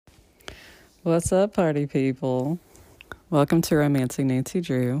What's up, party people? Welcome to Romancing Nancy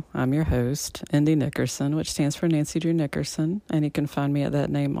Drew. I'm your host, Indy Nickerson, which stands for Nancy Drew Nickerson, and you can find me at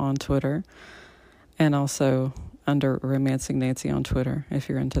that name on Twitter, and also under Romancing Nancy on Twitter, if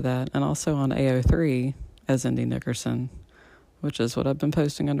you're into that, and also on AO3 as Indy Nickerson, which is what I've been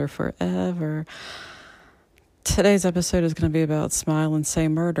posting under forever. Today's episode is going to be about Smile and Say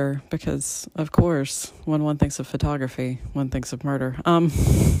Murder, because, of course, when one thinks of photography, one thinks of murder.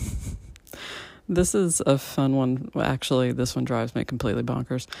 This is a fun one. Actually, this one drives me completely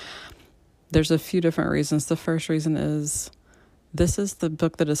bonkers. There's a few different reasons. The first reason is this is the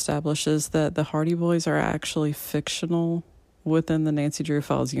book that establishes that the Hardy Boys are actually fictional within the Nancy Drew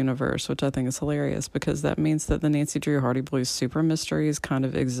Files universe, which I think is hilarious because that means that the Nancy Drew Hardy Boys super mysteries kind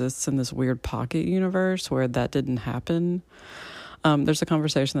of exists in this weird pocket universe where that didn't happen. There's a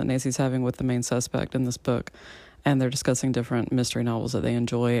conversation that Nancy's having with the main suspect in this book, and they're discussing different mystery novels that they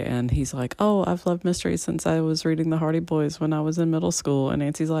enjoy. And he's like, oh, I've loved mysteries since I was reading the Hardy Boys when I was in middle school. And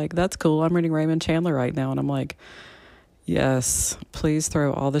Nancy's like, that's cool. I'm reading Raymond Chandler right now. And I'm like, yes, please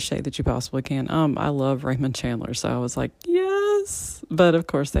throw all the shade that you possibly can. I love Raymond Chandler. So I was like, yes. But of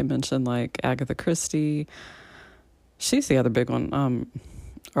course they mentioned like Agatha Christie. She's the other big one.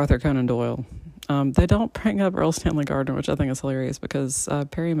 Arthur Conan Doyle. They don't bring up Earl Stanley Gardner, which I think is hilarious because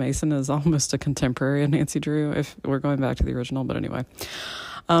Perry Mason is almost a contemporary of Nancy Drew, if we're going back to the original. But anyway,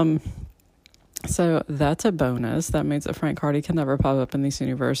 so that's a bonus. That means that Frank Hardy can never pop up in this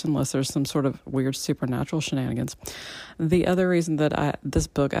universe unless there's some sort of weird supernatural shenanigans. The other reason that this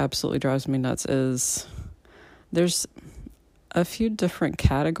book absolutely drives me nuts is there's a few different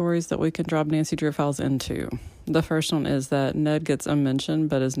categories that we can drop Nancy Drew Files into. The first one is that Ned gets a mention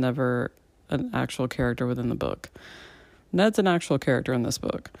but is never an actual character within the book. Ned's an actual character in this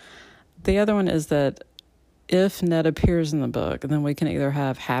book. The other one is that if Ned appears in the book, then we can either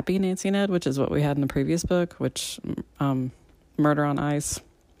have happy Nancy Ned, which is what we had in the previous book, which Murder on Ice.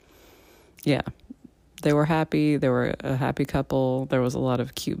 Yeah, they were happy. They were a happy couple. There was a lot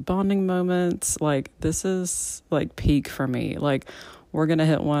of cute bonding moments. Like, this is like peak for me. Like, we're gonna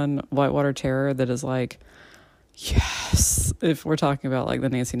hit one Whitewater Terror that is like, yes, if we're talking about like the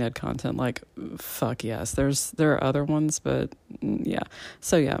Nancy Ned content, like fuck yes. There are other ones, but yeah.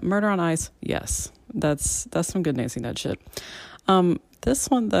 So yeah, Murder on Ice, yes. That's some good Nancy Ned shit. This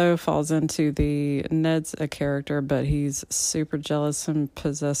one though falls into the Ned's a character, but he's super jealous and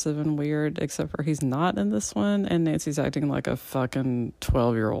possessive and weird, except for he's not in this one, and Nancy's acting like a fucking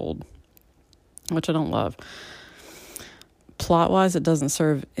 12-year-old, which I don't love. Plot-wise, it doesn't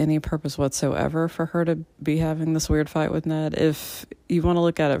serve any purpose whatsoever for her to be having this weird fight with Ned. If you want to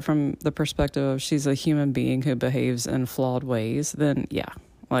look at it from the perspective of she's a human being who behaves in flawed ways, then yeah,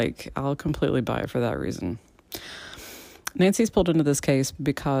 like, I'll completely buy it for that reason. Nancy's pulled into this case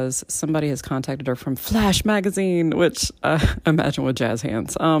because somebody has contacted her from Flash magazine, which I imagine with jazz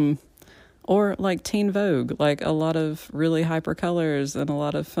hands. Or like Teen Vogue, like a lot of really hyper colors and a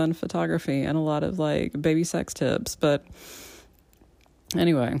lot of fun photography and a lot of like baby sex tips. But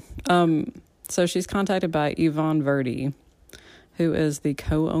anyway, so she's contacted by Yvonne Verdi, who is the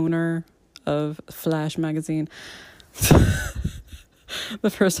co-owner of Flash magazine. The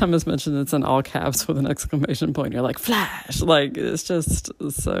first time it's mentioned, it's in all caps with an exclamation point. You're like, Flash! Like, it's just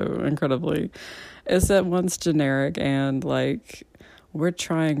so incredibly... It's at once generic and, like, we're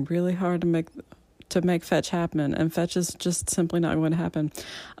trying really hard to make Fetch happen, and Fetch is just simply not going to happen.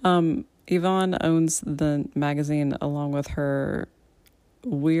 Yvonne owns the magazine along with her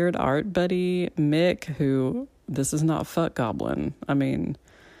weird art buddy, Mick, who... This is not Fuck Goblin. I mean,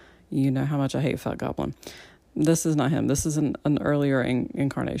 you know how much I hate Fuck Goblin. This is not him. This is an earlier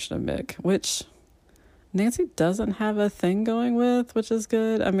incarnation of Mick, which Nancy doesn't have a thing going with, which is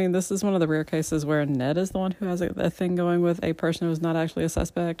good. I mean, this is one of the rare cases where Ned is the one who has a thing going with a person who's not actually a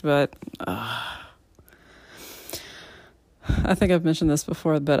suspect, but I think I've mentioned this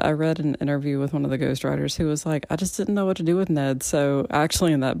before, but I read an interview with one of the ghostwriters who was like, I just didn't know what to do with Ned. So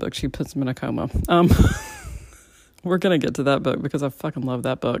actually in that book, she puts him in a coma. We're going to get to that book because I fucking love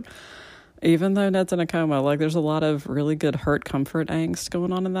that book. Even though Ned's in a coma, like, there's a lot of really good hurt, comfort, angst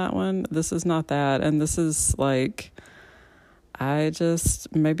going on in that one. This is not that. And this is, like, I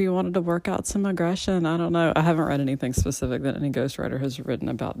just maybe wanted to work out some aggression. I don't know. I haven't read anything specific that any ghostwriter has written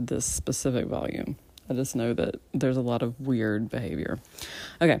about this specific volume. I just know that there's a lot of weird behavior.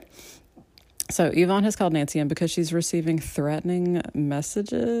 Okay. So Yvonne has called Nancy in because she's receiving threatening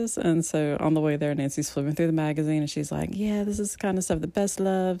messages. And so on the way there, Nancy's flipping through the magazine and she's like, yeah, this is the kind of stuff that Bess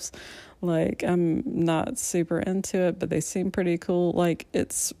loves. Like, I'm not super into it, but they seem pretty cool. Like,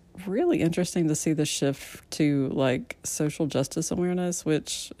 it's really interesting to see the shift to like social justice awareness,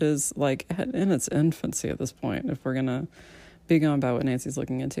 which is like in its infancy at this point, if we're gonna be going by what Nancy's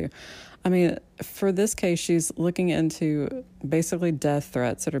looking into. I mean, for this case, she's looking into basically death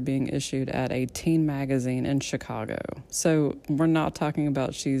threats that are being issued at a teen magazine in Chicago. So we're not talking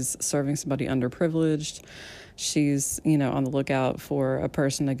about she's serving somebody underprivileged. She's, on the lookout for a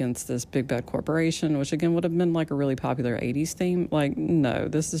person against this big bad corporation, which again would have been like a really popular 80s theme. Like, no,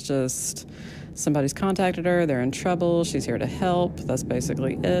 this is just somebody's contacted her. They're in trouble. She's here to help. That's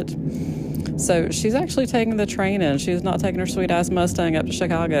basically it. So she's actually taking the train in. She's not taking her sweet ass Mustang up to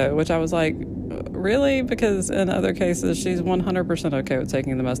Chicago, which I was like, really? Because in other cases, she's 100% okay with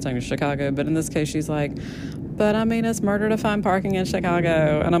taking the Mustang to Chicago. But in this case, she's like, but I mean, it's murder to find parking in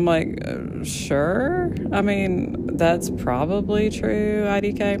Chicago. And I'm like, sure. I mean, that's probably true,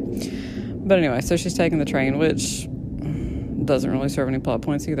 IDK. But anyway, so she's taking the train, which doesn't really serve any plot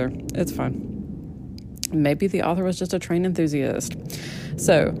points either. It's fine. Maybe the author was just a train enthusiast.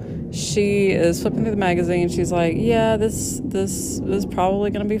 So she is flipping through the magazine. She's like, yeah, this is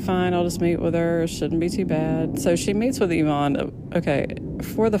probably going to be fine. I'll just meet with her. Shouldn't be too bad. So she meets with Yvonne. Okay,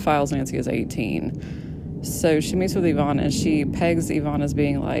 for the files, Nancy is 18. So she meets with Yvonne, and she pegs Yvonne as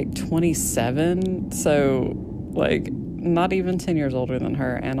being like 27. So like not even 10 years older than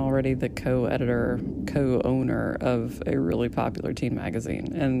her, and already the co-owner of a really popular teen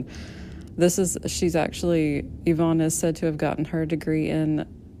magazine. And Yvonne is said to have gotten her degree in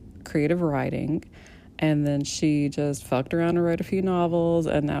creative writing, and then she just fucked around and wrote a few novels,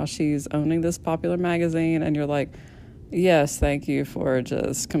 and now she's owning this popular magazine, and you're like, yes, thank you for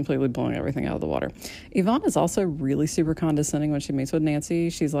just completely blowing everything out of the water. Yvonne is also really super condescending when she meets with Nancy.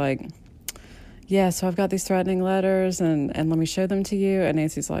 She's like, yeah, so I've got these threatening letters, and let me show them to you. And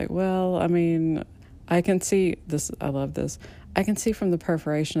Nancy's like, well, I mean, I can see this. I love this. I can see from the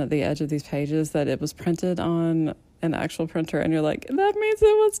perforation at the edge of these pages that it was printed on an actual printer. And you're like, that means it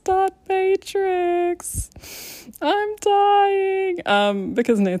was dot matrix. I'm dying.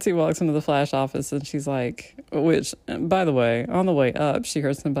 Because Nancy walks into the Flash office, and she's like, which, by the way, on the way up, she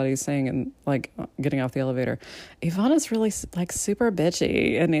heard somebody saying, and like getting off the elevator, Yvonne is really like super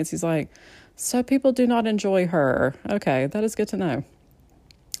bitchy. And Nancy's like, so people do not enjoy her. Okay, that is good to know.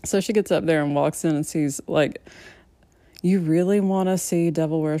 So she gets up there and walks in and sees, like, you really want to see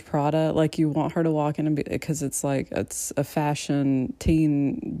Devil Wears Prada? Like, you want her to walk in and be, because it's like, it's a fashion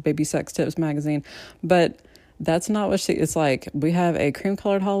teen baby sex tips magazine. But that's not what it's like, we have a cream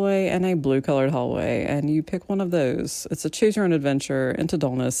colored hallway and a blue colored hallway, and you pick one of those. It's a choose your own adventure into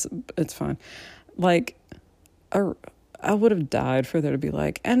dullness. It's fine. Like, I would have died for there to be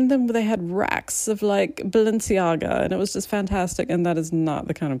like, and then they had racks of like Balenciaga, and it was just fantastic. And that is not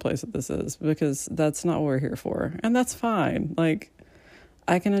the kind of place that this is, because that's not what we're here for. And that's fine. Like,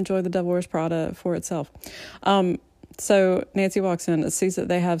 I can enjoy the Devil Wears Prada for itself. So Nancy walks in and sees that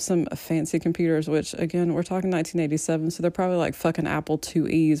they have some fancy computers, which again, we're talking 1987. So they're probably like fucking Apple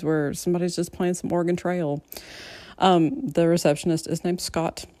IIe's where somebody's just playing some Oregon Trail. The receptionist is named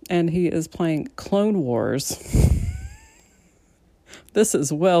Scott, and he is playing Clone Wars. This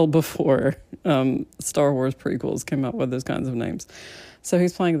is well before Star Wars prequels came out with those kinds of names. So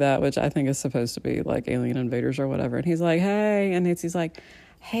he's playing that, which I think is supposed to be like Alien Invaders or whatever. And he's like, hey. And Nancy's like,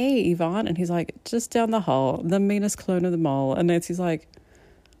 hey, Yvonne. And he's like, just down the hall, the meanest clone of them all. And Nancy's like,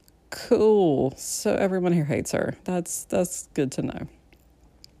 cool. So everyone here hates her. That's good to know.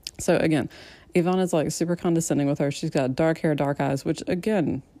 So again, Yvonne is like super condescending with her. She's got dark hair, dark eyes, which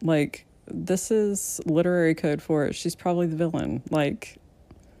again, like, this is literary code for it. She's probably the villain. Like,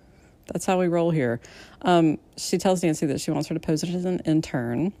 that's how we roll here. She tells Nancy that she wants her to pose as an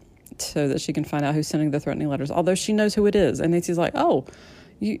intern so that she can find out who's sending the threatening letters, although she knows who it is. And Nancy's like, oh,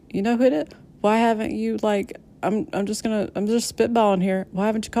 you know who it is? Why haven't you, like, I'm just spitballing here. Why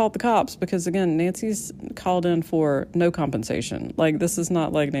haven't you called the cops? Because again, Nancy's called in for no compensation. Like, this is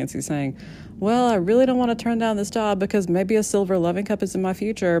not like Nancy saying, well, I really don't want to turn down this job because maybe a silver loving cup is in my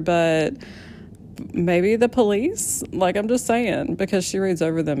future, but maybe the police. Like, I'm just saying, because she reads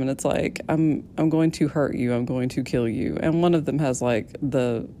over them and it's like, I'm going to hurt you. I'm going to kill you. And one of them has like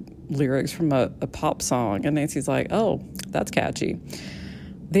the lyrics from a pop song. And Nancy's like, oh, that's catchy.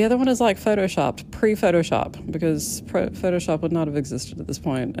 The other one is like photoshopped, pre-Photoshop, because Photoshop would not have existed at this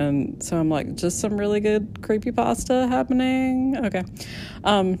point. And so I'm like, just some really good creepypasta happening. Okay.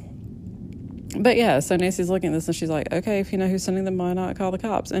 But yeah, so Nancy's looking at this and she's like, okay, if you know who's sending them, why not call the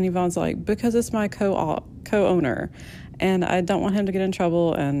cops? And Yvonne's like, because it's my co-owner and I don't want him to get in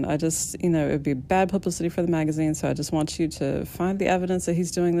trouble. And I just, it would be bad publicity for the magazine. So I just want you to find the evidence that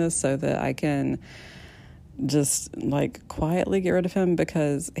he's doing this so that I can just like quietly get rid of him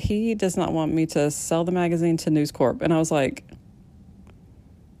because he does not want me to sell the magazine to News Corp. And I was like,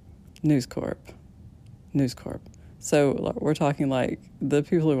 News Corp. So we're talking like the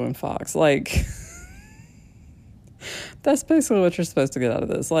people who own Fox. Like, that's basically what you're supposed to get out of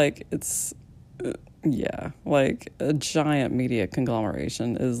this. Like, it's, yeah, like a giant media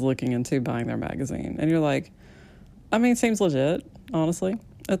conglomeration is looking into buying their magazine. And you're like, I mean, seems legit, honestly.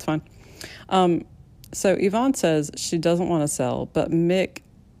 It's fine. So Yvonne says she doesn't want to sell, but Mick,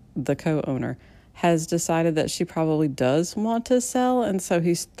 the co-owner, has decided that she probably does want to sell, and so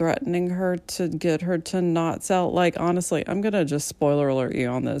he's threatening her to get her to not sell. Like, honestly, I'm going to just spoiler alert you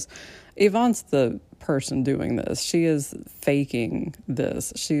on this. Yvonne's the person doing this. She is faking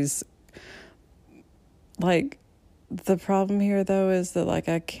this. She's, like, the problem here, though, is that, like,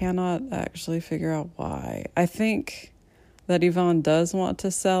 I cannot actually figure out why. I think that Yvonne does want to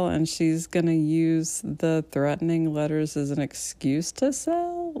sell, and she's going to use the threatening letters as an excuse to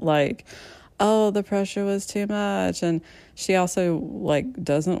sell. Like, oh, the pressure was too much. And she also, like,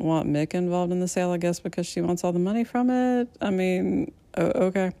 doesn't want Mick involved in the sale, I guess, because she wants all the money from it. I mean,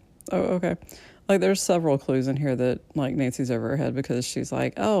 okay. Like, there's several clues in here that, like, Nancy's over her head because she's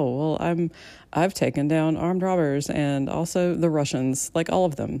like, oh, well, I've taken down armed robbers and also the Russians, like, all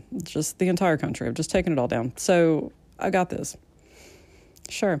of them, just the entire country. I've just taken it all down. So I got this.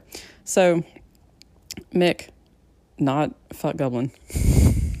 Sure. So Mick, not fuck Goblin.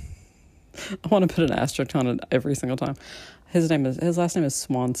 I want to put an asterisk on it every single time. His last name is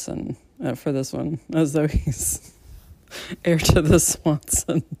Swanson for this one, as though he's heir to the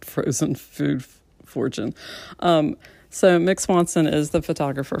Swanson frozen food fortune. So Mick Swanson is the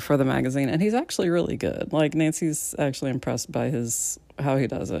photographer for the magazine, and he's actually really good. Like, Nancy's actually impressed by how he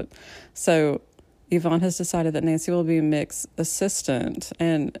does it. So Yvonne has decided that Nancy will be Mick's assistant,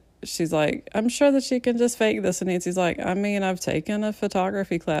 and she's like, I'm sure that she can just fake this. And Nancy's like, I mean, I've taken a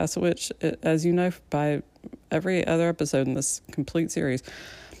photography class, which, as you know, by every other episode in this complete series,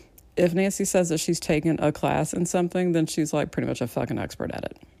 if Nancy says that she's taken a class in something, then she's like pretty much a fucking expert at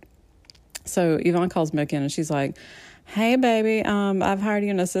it. So Yvonne calls Mick in and she's like, hey, baby, I've hired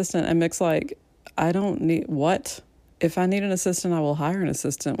you an assistant. And Mick's like, I don't need what? If I need an assistant, I will hire an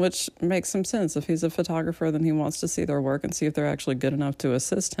assistant, which makes some sense. If he's a photographer, then he wants to see their work and see if they're actually good enough to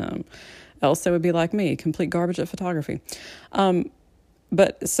assist him. Else they would be like me, complete garbage at photography.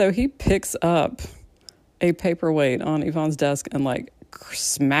 But so he picks up a paperweight on Yvonne's desk and like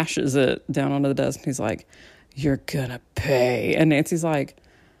smashes it down onto the desk. And he's like, you're gonna pay. And Nancy's like,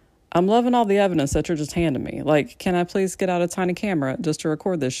 I'm loving all the evidence that you're just handing me. Like, can I please get out a tiny camera just to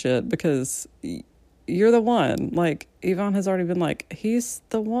record this shit? Because you're the one. Like, Yvonne has already been like, he's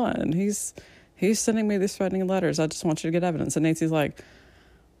the one. He's sending me these threatening letters. I just want you to get evidence. And Nancy's like,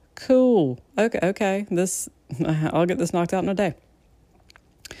 cool. Okay. I'll get this knocked out in a day.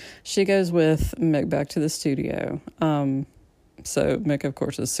 She goes with Mick back to the studio. So Mick, of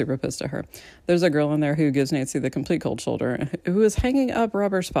course, is super pissed at her. There's a girl in there who gives Nancy the complete cold shoulder, who is hanging up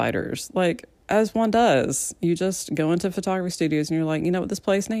rubber spiders. Like, as one does, you just go into photography studios and you're like, you know what this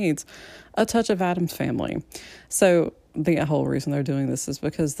place needs? A touch of Addams Family. So the whole reason they're doing this is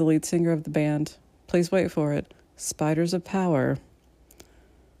because the lead singer of the band, please wait for it, Spiders of Power.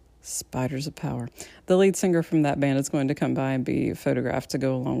 The lead singer from that band is going to come by and be photographed to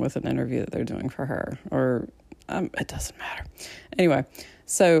go along with an interview that they're doing for her. Or it doesn't matter. Anyway,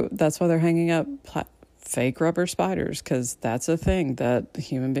 so that's why they're hanging up fake rubber spiders, because that's a thing that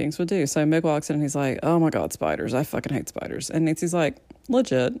human beings would do. So Mick walks in and he's like, oh my God, spiders. I fucking hate spiders. And Nancy's like,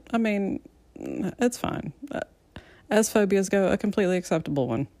 legit. I mean, it's fine. As phobias go, a completely acceptable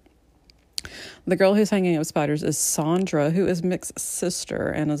one. The girl who's hanging up spiders is Sandra, who is Mick's sister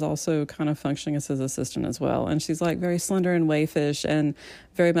and is also kind of functioning as his assistant as well. And she's like very slender and waifish and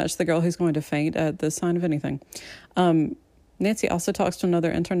very much the girl who's going to faint at the sign of anything. Nancy also talks to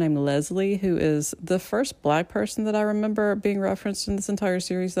another intern named Leslie, who is the first Black person that I remember being referenced in this entire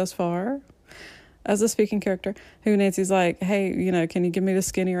series thus far as a speaking character, who Nancy's like, hey, can you give me the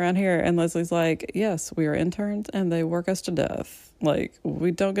skinny around here? And Leslie's like, yes, we are interns and they work us to death. Like, we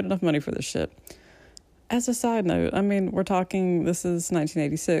don't get enough money for this shit. As a side note, I mean, we're talking, this is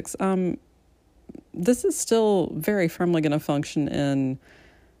 1986. This is still very firmly going to function in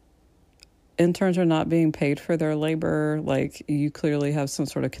interns are not being paid for their labor. Like, you clearly have some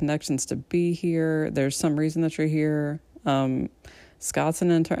sort of connections to be here. There's some reason that you're here. Scott's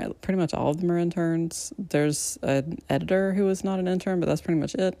an intern. Pretty much all of them are interns. There's an editor who is not an intern, but that's pretty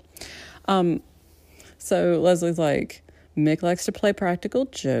much it. So Leslie's like, Mick likes to play practical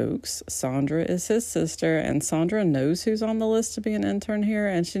jokes. Sandra is his sister, and Sandra knows who's on the list to be an intern here,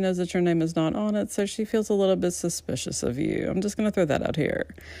 and she knows that your name is not on it, so she feels a little bit suspicious of you. I'm just going to throw that out here.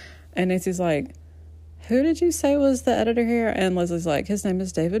 And Nancy's like, who did you say was the editor here? And Leslie's like, his name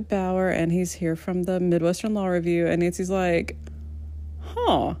is David Bauer, and he's here from the Midwestern Law Review. And Nancy's like,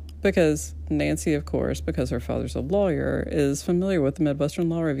 huh. Because Nancy, of course, because her father's a lawyer, is familiar with the Midwestern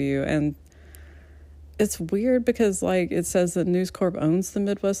Law Review. And it's weird because, like, it says that News Corp owns the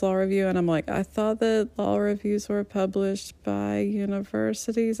Midwest Law Review. And I'm like, I thought that law reviews were published by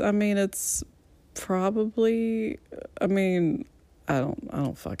universities. I mean, it's probably, I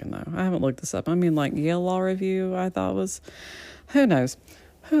don't fucking know. I haven't looked this up. I mean, like, Yale Law Review, I thought was, who knows?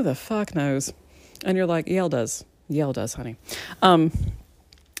 Who the fuck knows? And you're like, Yale does, honey.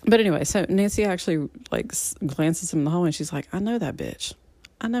 But anyway, so Nancy actually, like, glances him in the hallway, and she's like, I know that bitch.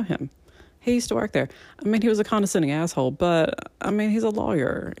 I know him. He used to work there. I mean, he was a condescending asshole, but, I mean, he's a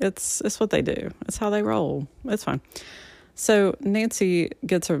lawyer. It's what they do. It's how they roll. It's fine. So Nancy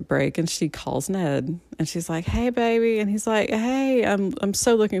gets her break, and she calls Ned, and she's like, hey, baby. And he's like, hey, I'm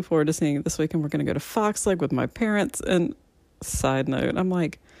so looking forward to seeing you this weekend. We're going to go to Fox Lake with my parents. And side note, I'm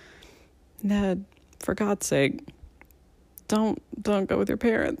like, Ned, for God's sake, don't go with your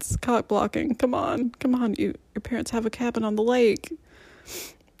parents. Cock blocking. Come on. Your parents have a cabin on the lake.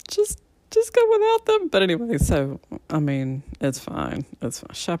 Just go without them. But anyway, so, I mean, it's fine.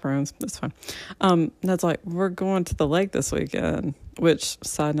 Chaperones, it's fine. Ned's like, we're going to the lake this weekend, which,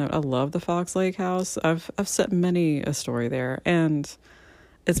 side note, I love the Fox Lake house. I've set many a story there, and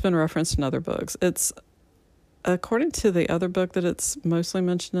it's been referenced in other books. It's, according to the other book that it's mostly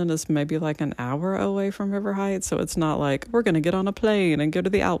mentioned in, is maybe like an hour away from River Heights, so it's not like we're going to get on a plane and go to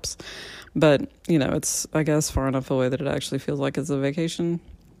the Alps. But, it's, I guess, far enough away that it actually feels like it's a vacation.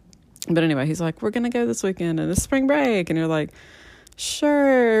 But anyway, he's like, we're going to go this weekend, and it's spring break. And you're like,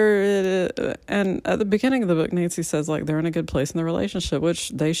 sure. And at the beginning of the book, Nancy says, like, they're in a good place in the relationship, which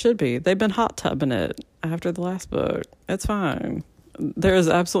they should be. They've been hot tubbing it after the last book. It's fine. There is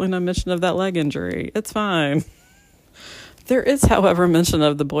absolutely no mention of that leg injury. It's fine. There is, however, mention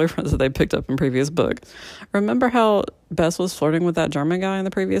of the boyfriends that they picked up in previous book. Remember how Bess was flirting with that German guy in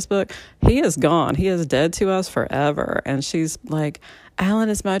the previous book? He is gone. He is dead to us forever. And she's like, Alan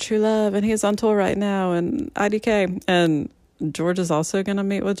is my true love, and he is on tour right now, and IDK. And George is also going to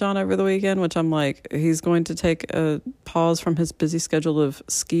meet with John over the weekend, which I'm like, he's going to take a pause from his busy schedule of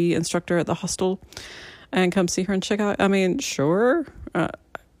ski instructor at the hostel and come see her and check out. I mean, sure,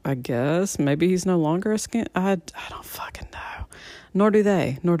 I guess. Maybe he's no longer a ski. I don't fucking know. Nor do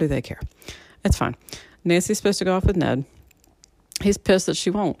they care. It's fine. Nancy's supposed to go off with Ned. He's pissed that she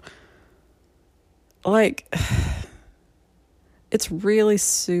won't. Like, it's really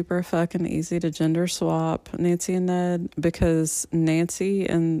super fucking easy to gender swap Nancy and Ned, because Nancy,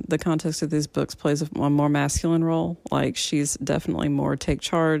 in the context of these books, plays a more masculine role. Like, she's definitely more take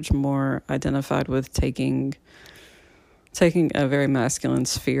charge, more identified with taking a very masculine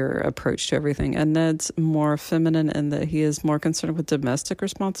sphere approach to everything. And Ned's more feminine in that he is more concerned with domestic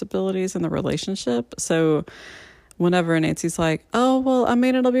responsibilities in the relationship. So whenever Nancy's like, oh, well, I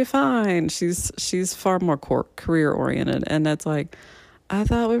mean, it'll be fine, she's far more career oriented. And Ned's like, I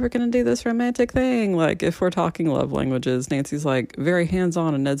thought we were going to do this romantic thing. Like, if we're talking love languages, Nancy's like very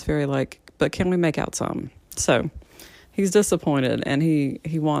hands-on, and Ned's very like, but can we make out some? So he's disappointed, and he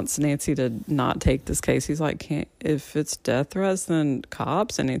wants Nancy to not take this case. He's like, if it's death threats, then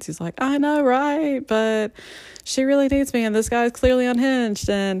cops. And Nancy's like, I know, right? But she really needs me, and this guy's clearly unhinged.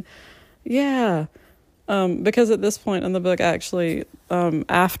 And yeah, because at this point in the book, actually,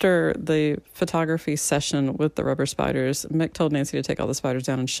 after the photography session with the rubber spiders, Mick told Nancy to take all the spiders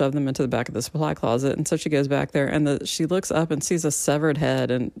down and shove them into the back of the supply closet. And so she goes back there, and she looks up and sees a severed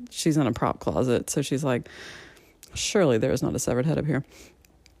head, and she's in a prop closet. So she's like, surely there is not a severed head up here.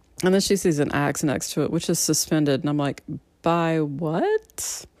 And then she sees an axe next to it, which is suspended. And I'm like, by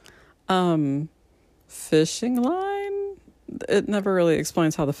what? Fishing line? It never really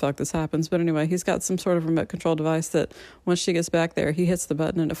explains how the fuck this happens. But anyway, he's got some sort of remote control device that once she gets back there, he hits the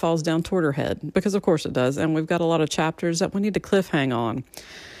button and it falls down toward her head. Because of course it does. And we've got a lot of chapters that we need to cliffhang on.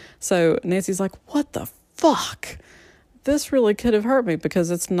 So Nancy's like, what the fuck? This really could have hurt me, because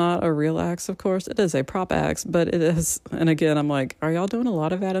it's not a real axe, of course. It is a prop axe, but it is. And again, I'm like, are y'all doing a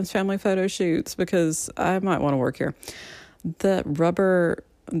lot of Addams Family photo shoots? Because I might want to work here.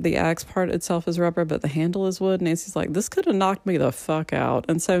 The axe part itself is rubber, but the handle is wood. Nancy's like, this could have knocked me the fuck out.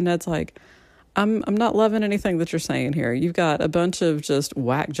 And so Ned's like, I'm not loving anything that you're saying here. You've got a bunch of just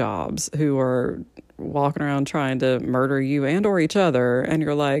whack jobs who are walking around trying to murder you and or each other, and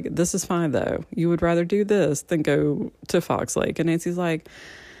you're like, this is fine though. You would rather do this than go to Fox Lake. And Nancy's like,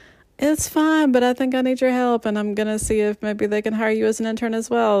 it's fine, but I think I need your help, and I'm gonna see if maybe they can hire you as an intern as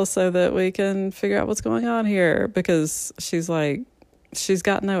well so that we can figure out what's going on here. Because she's like, she's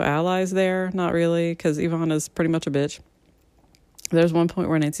got no allies there, not really, because Yvonne is pretty much a bitch. There's one point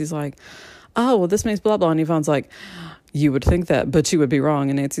where Nancy's like, oh, well, this means blah, blah. And Yvonne's like, you would think that, but you would be wrong.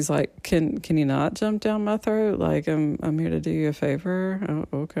 And Nancy's like, can you not jump down my throat? Like, I'm here to do you a favor.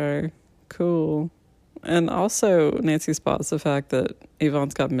 Oh, okay, cool. And also, Nancy spots the fact that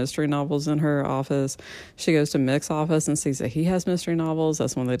Yvonne's got mystery novels in her office. She goes to Mick's office and sees that he has mystery novels.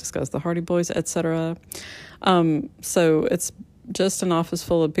 That's when they discuss the Hardy Boys, etc. So it's just an office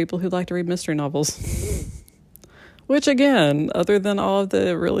full of people who like to read mystery novels. Which, again, other than all of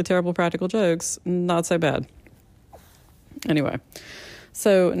the really terrible practical jokes, not so bad. Anyway,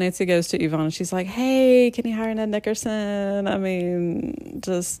 so Nancy goes to Yvonne and she's like, hey, can you hire Ned Nickerson? I mean,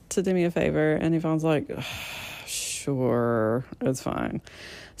 just to do me a favor. And Yvonne's like, sure, it's fine.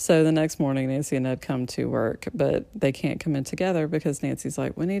 So the next morning, Nancy and Ned come to work, but they can't come in together because Nancy's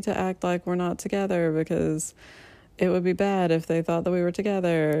like, we need to act like we're not together because it would be bad if they thought that we were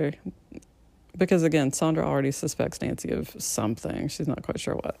together. Because, again, Sandra already suspects Nancy of something. She's not quite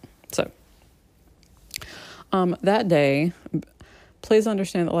sure what. So, that day, please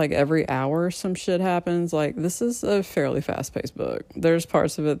understand that, like, every hour some shit happens. Like, this is a fairly fast-paced book. There's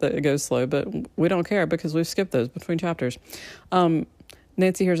parts of it that it goes slow, but we don't care because we've skipped those between chapters.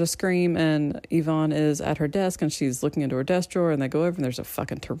 Nancy hears a scream, and Yvonne is at her desk, and she's looking into her desk drawer, and they go over, and there's a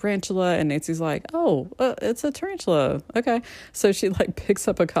fucking tarantula, and Nancy's like, oh, it's a tarantula. Okay. So she, like, picks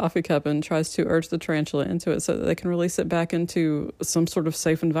up a coffee cup and tries to urge the tarantula into it so that they can release it back into some sort of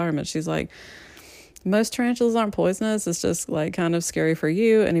safe environment. She's like, most tarantulas aren't poisonous. It's just, like, kind of scary for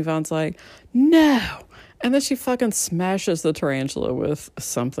you. And Yvonne's like, no. And then she fucking smashes the tarantula with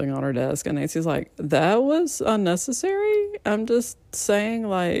something on her desk. And Nancy's like, that was unnecessary? I'm just saying,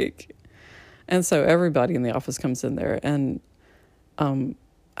 like... And so everybody in the office comes in there. And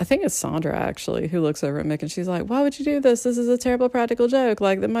I think it's Sandra, actually, who looks over at Mick. And she's like, why would you do this? This is a terrible practical joke.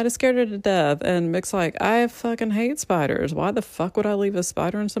 Like, that might have scared her to death. And Mick's like, I fucking hate spiders. Why the fuck would I leave a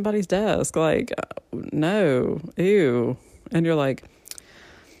spider in somebody's desk? Like, no. Ew. And you're like...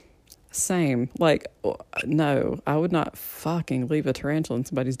 Same. Like, no, I would not fucking leave a tarantula in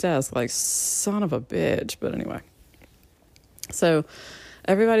somebody's desk. Like, son of a bitch. But anyway. So,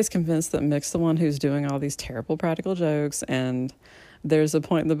 everybody's convinced that Mick's the one who's doing all these terrible practical jokes. And there's a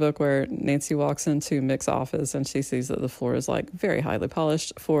point in the book where Nancy walks into Mick's office and she sees that the floor is, like, very highly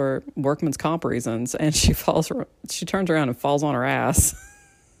polished for workman's comp reasons. And she turns around and falls on her ass.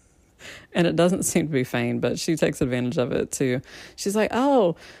 And it doesn't seem to be feigned, but she takes advantage of it too. She's like,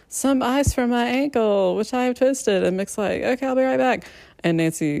 oh, some ice from my ankle, which I have twisted. And Mick's like, okay, I'll be right back. And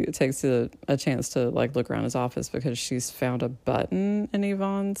Nancy takes a chance to, like, look around his office because she's found a button in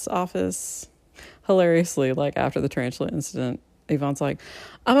Yvonne's office. Hilariously, like, after the tarantula incident, Yvonne's like,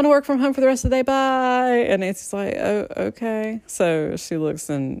 I'm going to work from home for the rest of the day, bye. And Nancy's like, oh, okay. So she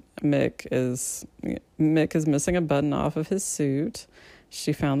looks and Mick is missing a button off of his suit.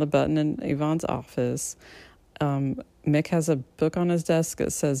 She found the button in Yvonne's office. Mick has a book on his desk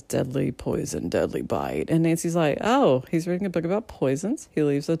that says Deadly Poison, Deadly Bite. And Nancy's like, oh, he's reading a book about poisons. He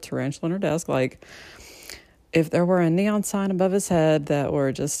leaves a tarantula on her desk. Like, if there were a neon sign above his head that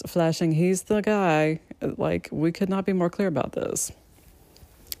were just flashing, he's the guy. Like, we could not be more clear about this.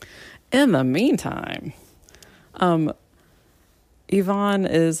 In the meantime, Yvonne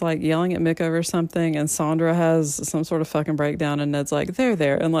is, like, yelling at Mick over something, and Sandra has some sort of fucking breakdown, and Ned's like,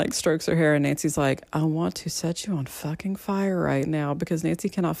 there, and, like, strokes her hair, and Nancy's like, I want to set you on fucking fire right now, because Nancy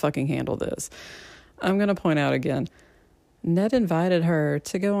cannot fucking handle this. I'm going to point out again, Ned invited her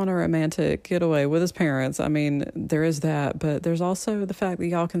to go on a romantic getaway with his parents. I mean, there is that, but there's also the fact that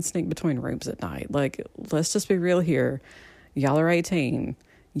y'all can sneak between rooms at night. Like, let's just be real here. Y'all are 18.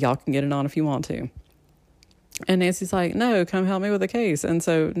 Y'all can get it on if you want to. And Nancy's like, no, come help me with the case. And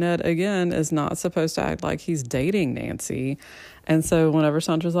so Ned, again, is not supposed to act like he's dating Nancy. And so whenever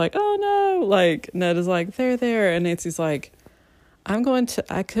Sandra's like, oh, no, like, Ned is like, there. And Nancy's like,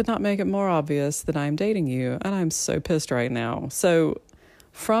 I could not make it more obvious that I'm dating you. And I'm so pissed right now. So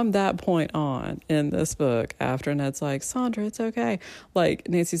from that point on in this book, after Ned's like, Sandra, it's okay. Like,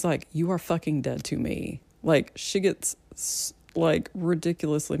 Nancy's like, you are fucking dead to me. Like, she gets like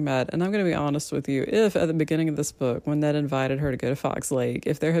ridiculously mad. And I'm going to be honest with you, if at the beginning of this book, when Ned invited her to go to Fox Lake,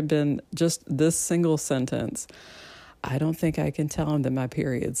 if there had been just this single sentence, I don't think I can tell him that my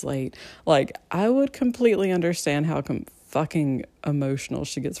period's late. Like, I would completely understand how fucking emotional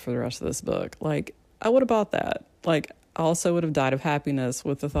she gets for the rest of this book. Like, I would have bought that. Like, I also would have died of happiness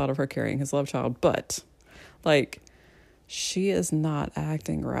with the thought of her carrying his love child. But, like, she is not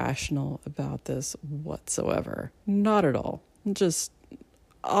acting rational about this whatsoever. Not at all. Just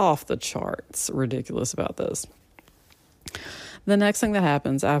off the charts ridiculous about this. The next thing that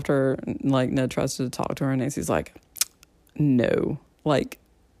happens after, like, Ned tries to talk to her and Nancy's like, no, like,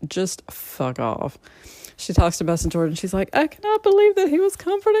 just fuck off. She talks to Bess and George and she's like, I cannot believe that he was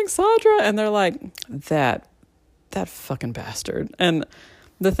comforting Sandra. And they're like, that fucking bastard. And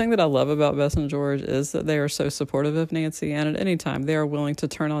the thing that I love about Bess and George is that they are so supportive of Nancy, and at any time they are willing to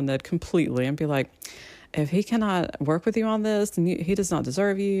turn on Ned completely and be like, if he cannot work with you on this, then he does not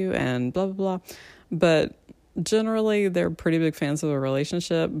deserve you, and blah, blah, blah. But generally, they're pretty big fans of the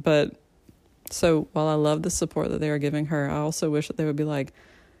relationship. But so while I love the support that they are giving her, I also wish that they would be like,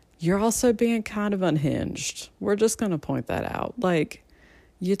 you're also being kind of unhinged. We're just going to point that out. Like,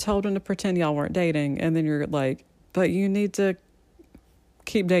 you told him to pretend y'all weren't dating, and then you're like, but you need to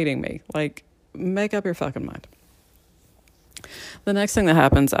keep dating me. Like, make up your fucking mind. The next thing that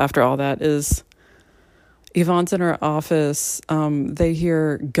happens after all that is Yvonne's in her office. They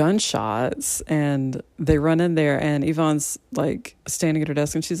hear gunshots and they run in there, and Yvonne's like standing at her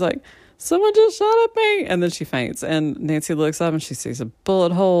desk and she's like, someone just shot at me, and then she faints, and Nancy looks up and she sees a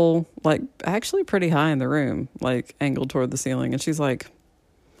bullet hole, like, actually pretty high in the room, like angled toward the ceiling, and she's like,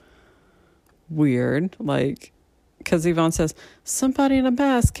 weird, like, because Yvonne says, somebody in a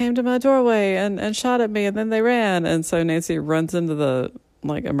mask came to my doorway and shot at me, and then they ran. And so Nancy runs into the,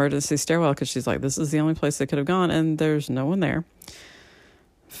 like, emergency stairwell because she's like, this is the only place they could have gone, and there's no one there.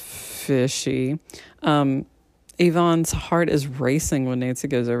 Fishy. Yvonne's heart is racing when Nancy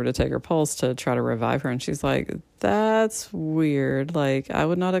goes over to take her pulse to try to revive her, and she's like, that's weird. Like, I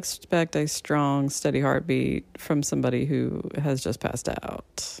would not expect a strong, steady heartbeat from somebody who has just passed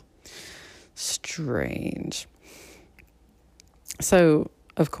out. Strange. So,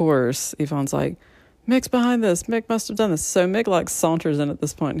 of course, Yvonne's like, Mick's behind this. Mick must have done this. So Mick, like, saunters in at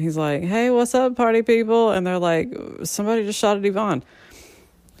this point, and he's like, hey, what's up, party people? And they're like, somebody just shot at Yvonne.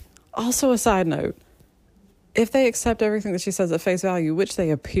 Also, a side note, if they accept everything that she says at face value, which they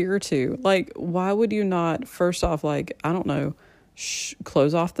appear to, like, why would you not, first off, like, I don't know,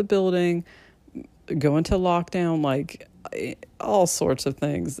 close off the building, go into lockdown, like, all sorts of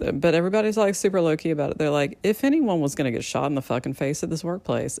things. But everybody's, like, super low-key about it. They're like, if anyone was going to get shot in the fucking face at this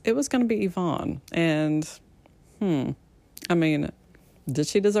workplace, it was going to be Yvonne. And, I mean, did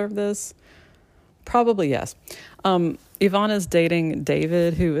she deserve this? Probably yes. Yvonne is dating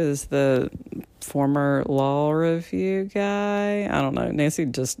David, who is the former law review guy. I don't know. Nancy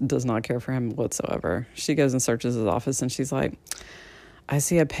just does not care for him whatsoever. She goes and searches his office, and she's like, I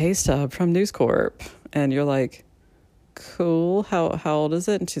see a pay stub from News Corp. And you're like, cool. How old is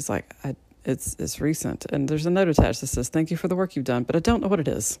it? And she's like, it's recent. And there's a note attached that says, thank you for the work you've done, but I don't know what it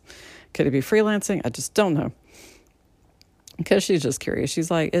is. Could it be freelancing? I just don't know. Because she's just curious.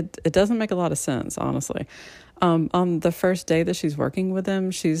 She's like, it doesn't make a lot of sense, honestly. On the first day that she's working with him,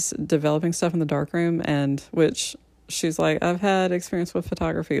 she's developing stuff in the darkroom, and which she's like, I've had experience with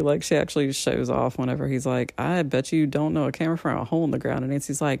photography. Like, she actually shows off whenever he's like, I bet you don't know a camera from a hole in the ground. And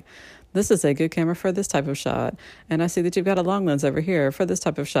Nancy's like, this is a good camera for this type of shot. And I see that you've got a long lens over here for this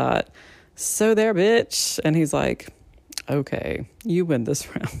type of shot. So there, bitch. And he's like, okay, you win this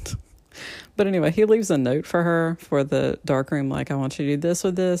round. But anyway, he leaves a note for her for the darkroom, like, I want you to do this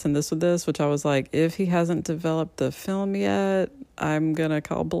with this and this with this, which I was like, if he hasn't developed the film yet, I'm going to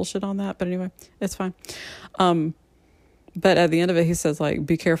call bullshit on that. But anyway, it's fine. But at the end of it, he says, like,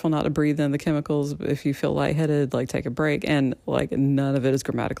 be careful not to breathe in the chemicals. If you feel lightheaded, like, take a break. And, like, none of it is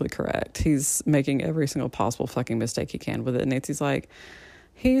grammatically correct. He's making every single possible fucking mistake he can with it. And Nancy's like,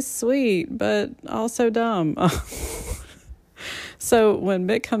 he's sweet, but also dumb. So when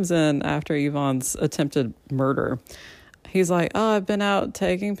Mick comes in after Yvonne's attempted murder, he's like, oh, I've been out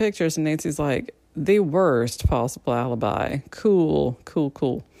taking pictures. And Nancy's like, the worst possible alibi. Cool.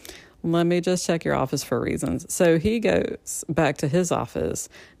 Let me just check your office for reasons. So he goes back to his office.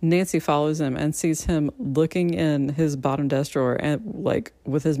 Nancy follows him and sees him looking in his bottom desk drawer and, like,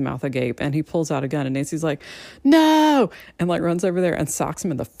 with his mouth agape, and he pulls out a gun, and Nancy's like, no, and, like, runs over there and socks him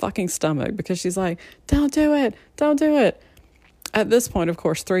in the fucking stomach because she's like, don't do it. At this point, of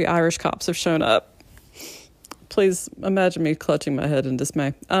course, 3 Irish cops have shown up. Please imagine me clutching my head in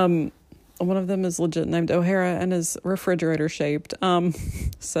dismay. One of them is legit named O'Hara and is refrigerator shaped.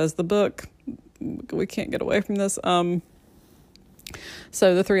 Says the book. We can't get away from this. So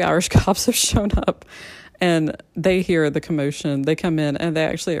the 3 Irish cops have shown up, And they hear the commotion. They come in and they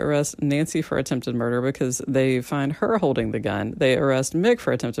actually arrest Nancy for attempted murder because they find her holding the gun. They arrest Mick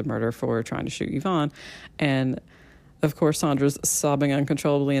for attempted murder for trying to shoot Yvonne. And of course, Sandra's sobbing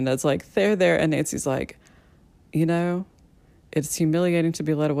uncontrollably, and Ned's like, they're there. And Nancy's like, you know, it's humiliating to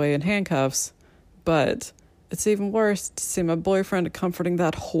be led away in handcuffs, but it's even worse to see my boyfriend comforting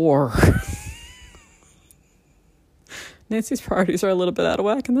that whore. Nancy's priorities are a little bit out of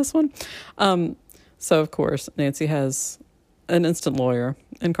whack in this one. So, of course, Nancy has an instant lawyer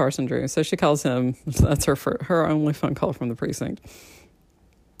in Carson Drew. So she calls him. That's her only phone call from the precinct.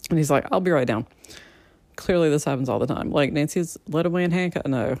 And he's like, I'll be right down. Clearly, this happens all the time. Like, Nancy's led away in handcuffs.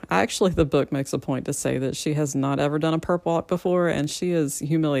 No, actually, the book makes a point to say that she has not ever done a perp walk before, and she is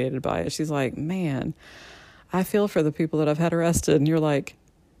humiliated by it. She's like, man, I feel for the people that I've had arrested. And you're like,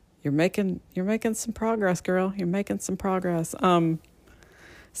 you're making some progress, girl. You're making some progress.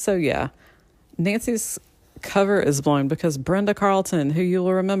 So yeah, Nancy's cover is blown because Brenda Carlton, who you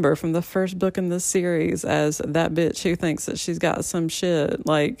will remember from the first book in this series as that bitch who thinks that she's got some shit,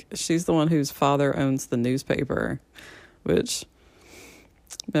 like she's the one whose father owns the newspaper, which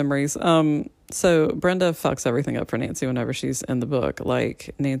memories. So Brenda fucks everything up for Nancy whenever she's in the book.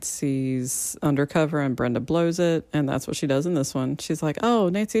 Like, Nancy's undercover and Brenda blows it, and that's what she does in this one. She's like, oh,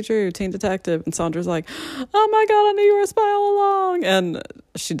 Nancy Drew, teen detective. And Sandra's like, oh my God, I knew you were a spy all along. And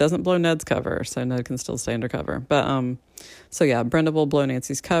she doesn't blow Ned's cover, so Ned can still stay undercover. But, so yeah, Brenda will blow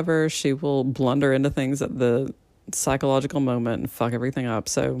Nancy's cover. She will blunder into things at the psychological moment and fuck everything up.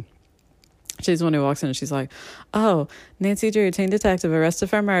 So she's the one who walks in and she's like, oh, Nancy Drew, teen detective, arrested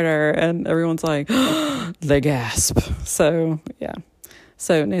for murder. And everyone's like, they gasp. So, yeah.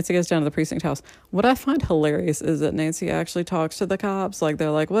 So Nancy goes down to the precinct house. What I find hilarious is that Nancy actually talks to the cops. Like, they're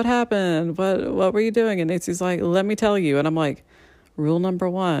like, what happened? What were you doing? And Nancy's like, let me tell you. And I'm like, rule number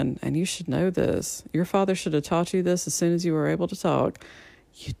 1, and you should know this. Your father should have taught you this as soon as you were able to talk.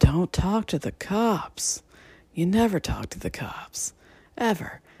 You don't talk to the cops. You never talk to the cops.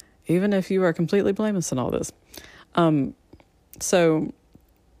 Ever. Even if you are completely blameless in all this. So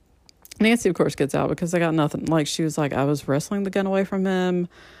Nancy, of course, gets out because I got nothing. Like, she was like, I was wrestling the gun away from him.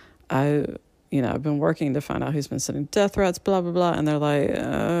 I've been working to find out who's been sending death threats, blah, blah, blah. And they're like,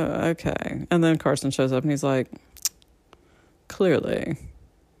 okay. And then Carson shows up and he's like, clearly,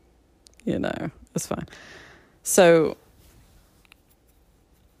 it's fine. So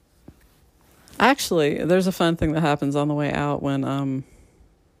actually, there's a fun thing that happens on the way out when,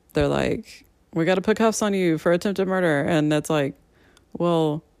 they're like, we got to put cuffs on you for attempted murder. And that's like,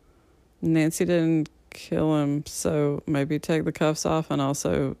 well, Nancy didn't kill him, so maybe take the cuffs off. And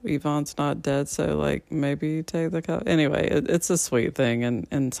also, Yvonne's not dead, so, like, maybe take the cuffs. Anyway, it's a sweet thing.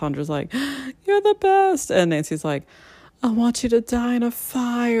 And Sandra's like, you're the best. And Nancy's like, I want you to die in a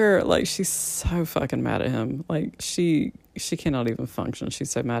fire. Like, she's so fucking mad at him. Like, she cannot even function.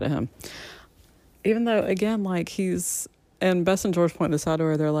 She's so mad at him. Even though, again, like, he's... And Bess and George point this out to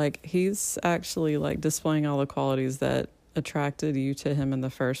her. They're like, he's actually, like, displaying all the qualities that attracted you to him in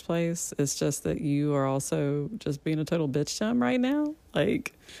the first place. It's just that you are also just being a total bitch to him right now.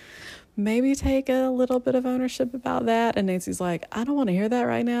 Like, maybe take a little bit of ownership about that. And Nancy's like, I don't want to hear that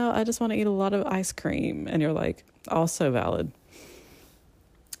right now. I just want to eat a lot of ice cream. And you're like, also valid.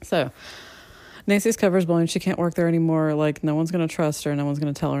 So Nancy's cover's blown. She can't work there anymore. Like, no one's going to trust her. No one's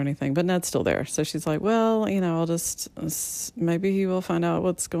going to tell her anything. But Ned's still there. So she's like, well, I'll just... Maybe he will find out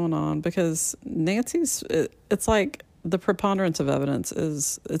what's going on. Because Nancy's... It's like the preponderance of evidence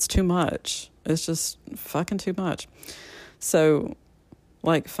is... It's too much. It's just fucking too much. So,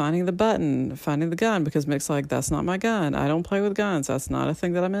 like, finding the button, finding the gun. Because Mick's like, that's not my gun. I don't play with guns. That's not a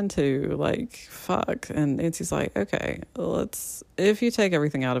thing that I'm into. Like, fuck. And Nancy's like, okay, let's... If you take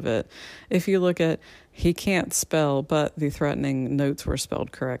everything out of it, if you look at, he can't spell, but the threatening notes were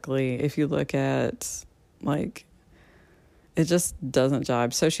spelled correctly. If you look at, like, it just doesn't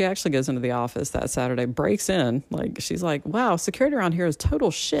jibe. So she actually goes into the office that Saturday, breaks in. Like, she's like, wow, security around here is total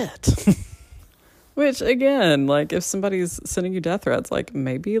shit. Which, again, like, if somebody's sending you death threats, like,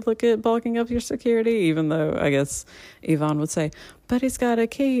 maybe look at bulking up your security, even though I guess Yvonne would say, but he's got a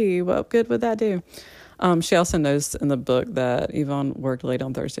key. What good would that do? She also knows in the book that Yvonne worked late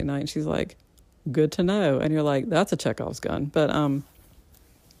on Thursday night. And she's like, good to know. And you're like, that's a Chekhov's gun. But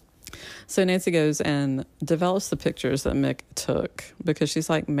so Nancy goes and develops the pictures that Mick took because she's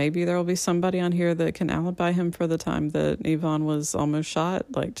like, maybe there will be somebody on here that can alibi him for the time that Yvonne was almost shot,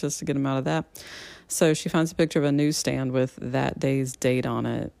 like, just to get him out of that. So she finds a picture of a newsstand with that day's date on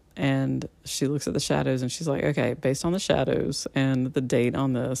it. And she looks at the shadows and she's like, okay, based on the shadows and the date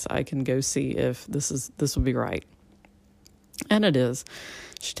on this, I can go see if this would be right. And it is.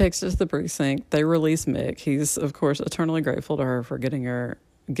 She takes it to the precinct. They release Mick. He's, of course, eternally grateful to her for getting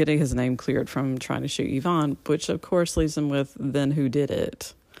his name cleared from trying to shoot Yvonne, which, of course, leaves him with, then who did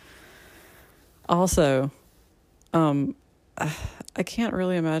it? Also, I can't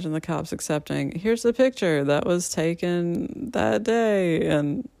really imagine the cops accepting, here's the picture that was taken that day.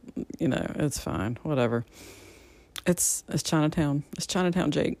 And, it's fine. Whatever. It's Chinatown. It's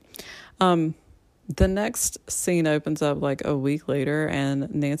Chinatown, Jake. The next scene opens up like a week later,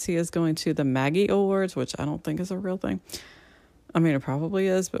 and Nancy is going to the Maggie Awards, which I don't think is a real thing. I mean, it probably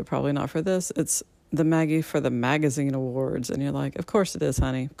is, but probably not for this. It's the Maggie for the Magazine Awards. And you're like, of course it is,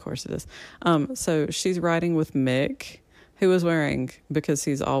 honey. Of course it is. So she's riding with Mick, who is wearing, because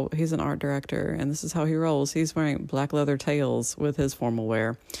he's an art director, and this is how he rolls. He's wearing black leather tails with his formal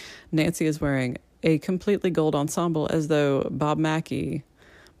wear. Nancy is wearing a completely gold ensemble, as though Bob Mackie,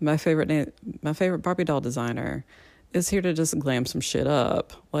 my favorite Barbie doll designer, is here to just glam some shit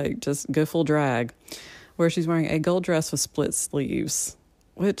up, like just go full drag, where she's wearing a gold dress with split sleeves,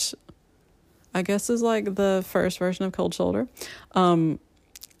 which I guess is like the first version of Cold Shoulder.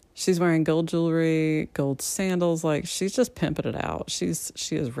 She's wearing gold jewelry, gold sandals, like she's just pimping it out. She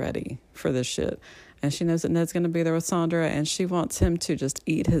is ready for this shit. And she knows that Ned's going to be there with Sandra, and she wants him to just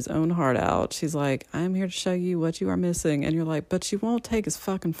eat his own heart out. She's like, I'm here to show you what you are missing. And you're like, but you won't take his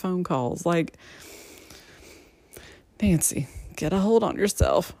fucking phone calls. Like, Nancy, get a hold on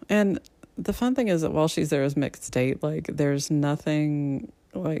yourself. And the fun thing is that while she's there as mixed date, like, there's nothing,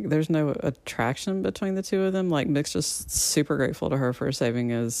 like, there's no attraction between the two of them. Like, Mick's just super grateful to her for saving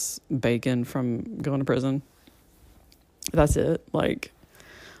his bacon from going to prison. That's it. Like,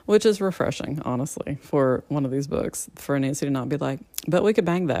 which is refreshing, honestly, for one of these books, for Nancy to not be like, but we could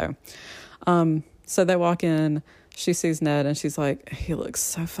bang though. So they walk in, she sees Ned, and she's like, he looks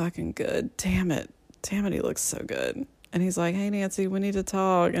so fucking good. Damn it, he looks so good. And he's like, hey, Nancy, we need to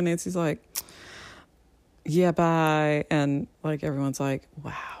talk. And Nancy's like, yeah, bye. And like, everyone's like,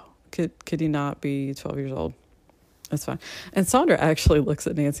 wow, could he not be 12 years old? That's fine. And Sandra actually looks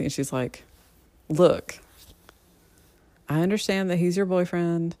at Nancy and she's like, look, I understand that he's your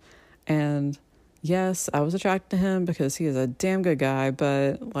boyfriend, and yes, I was attracted to him because he is a damn good guy,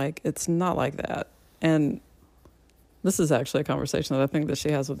 but like, it's not like that. And this is actually a conversation that I think that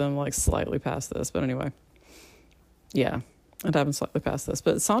she has with him, like slightly past this, but anyway, yeah, it happens slightly past this.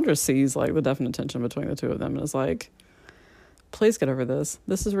 But Sandra sees like the definite tension between the two of them and is like, please get over this.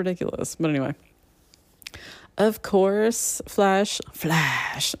 This is ridiculous. But anyway, of course, Flash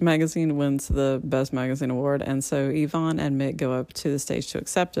magazine wins the Best Magazine Award, and so Yvonne and Mick go up to the stage to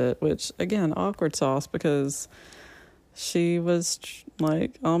accept it, which, again, awkward sauce, because she was,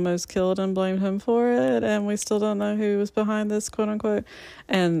 like, almost killed and blamed him for it, and we still don't know who was behind this, quote-unquote,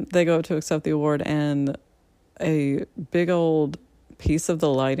 and they go up to accept the award, and a big old piece of the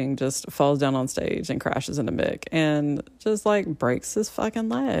lighting just falls down on stage and crashes into Mick and just like breaks his fucking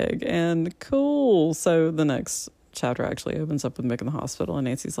leg. And cool. So the next chapter actually opens up with Mick in the hospital, and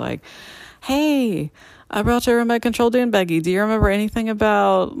Nancy's like, hey, I brought you a remote control dune buggy. Do you remember anything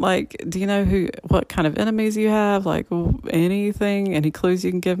about, like, do you know what kind of enemies you have? Like, anything, any clues you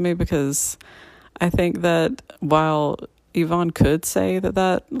can give me? Because I think that while Yvonne could say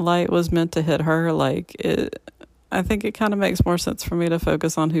that light was meant to hit her, like, I think it kind of makes more sense for me to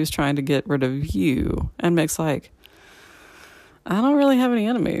focus on who's trying to get rid of you. And Mick's like, I don't really have any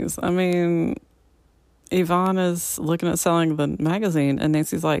enemies. I mean, Yvonne is looking at selling the magazine, and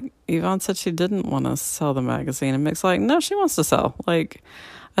Nancy's like, Yvonne said she didn't want to sell the magazine. And Mick's like, no, she wants to sell. Like,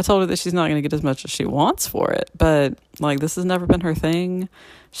 I told her that she's not going to get as much as she wants for it, but like, this has never been her thing.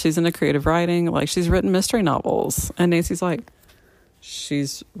 She's into creative writing. Like, she's written mystery novels. And Nancy's like,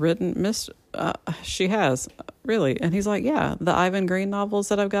 she's written she has, really? And he's like, yeah, the Ivan Green novels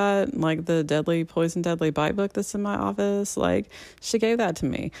that I've got, like the Poison Deadly Bite book that's in my office, like, she gave that to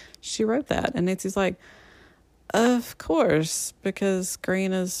me. She wrote that. And Nancy's like, of course, because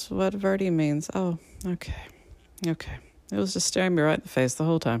green is what Verdi means. Oh, okay. It was just staring me right in the face the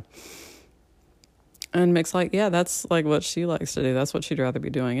whole time. And Mick's like, yeah, that's like what she likes to do. That's what she'd rather be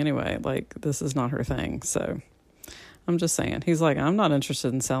doing anyway. Like, this is not her thing. So I'm just saying. He's like, I'm not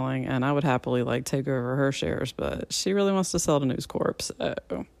interested in selling, and I would happily like take over her shares, but she really wants to sell to News Corp. So,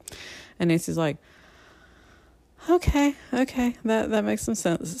 and Nancy's like, okay, that makes some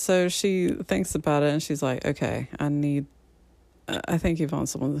sense. So she thinks about it, and she's like, okay, I think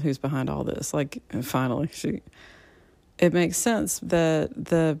Yvonne's someone who's behind all this. Like, finally, it makes sense that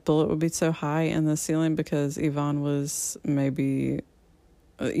the bullet would be so high in the ceiling because Yvonne was maybe,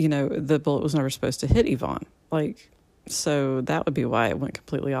 the bullet was never supposed to hit Yvonne. Like, So that would be why it went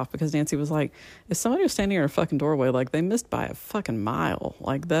completely off, because Nancy was like, if somebody was standing in her fucking doorway, like they missed by a fucking mile.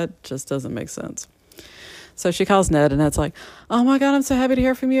 Like that just doesn't make sense. So she calls Ned, and Ned's like, oh my God, I'm so happy to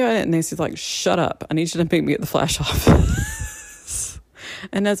hear from you. And Nancy's like, shut up. I need you to meet me at the Flash office.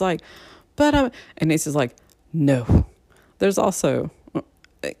 And Ned's like, and Nancy's like, no. There's also,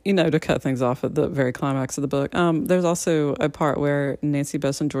 to cut things off at the very climax of the book, there's also a part where Nancy,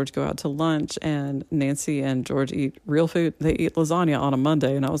 Bess, and George go out to lunch, and Nancy and George eat real food. They eat lasagna on a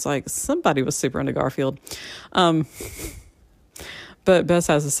Monday, and I was like, somebody was super into Garfield. But Bess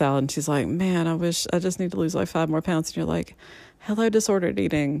has a salad, and she's like, man, I just need to lose like 5 more pounds. And you're like, hello, disordered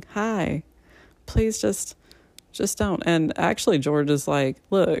eating. Hi. Please just don't. And actually, George is like,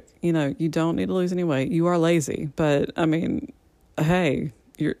 look, you don't need to lose any weight. You are lazy. But, I mean, hey,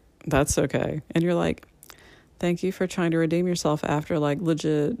 that's okay. And you're like, thank you for trying to redeem yourself after, like,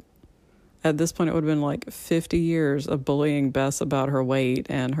 legit, at this point, it would have been like 50 years of bullying Bess about her weight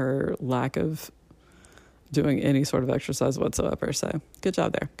and her lack of doing any sort of exercise whatsoever. So good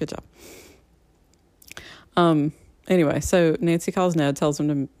job there. Good job. Anyway, so Nancy calls Ned, tells him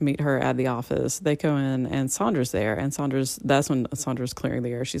to meet her at the office. They go in, and Sandra's there, and that's when Sandra's clearing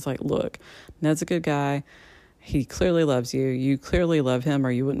the air. She's like, look, Ned's a good guy. He clearly loves you. You clearly love him,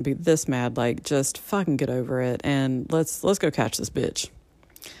 or you wouldn't be this mad. Like, just fucking get over it, and let's go catch this bitch.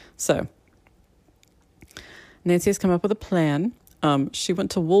 So Nancy has come up with a plan. She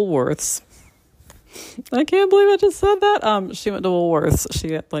went to Woolworth's. I can't believe I just said that. She went to Woolworth's.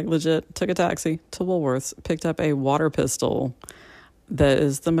 She like legit took a taxi to Woolworth's, picked up a water pistol that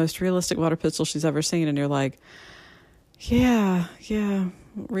is the most realistic water pistol she's ever seen. And you're like, yeah,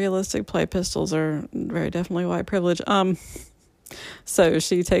 realistic play pistols are very definitely white privilege. So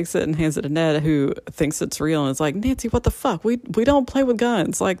she takes it and hands it to Ned, who thinks it's real, and is like, Nancy, what the fuck? We don't play with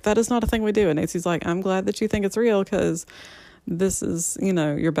guns. Like, that is not a thing we do. And Nancy's like, I'm glad that you think it's real, because this is,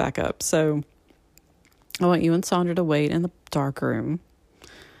 your backup. So I want you and Sandra to wait in the dark room,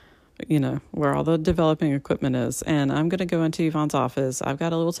 where all the developing equipment is. And I'm going to go into Yvonne's office. I've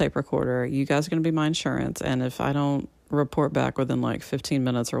got a little tape recorder. You guys are going to be my insurance. And if I don't report back within like 15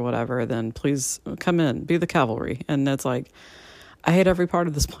 minutes or whatever, then please come in, be the cavalry. And Ned's like, I hate every part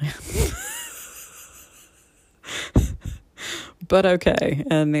of this plan. But okay.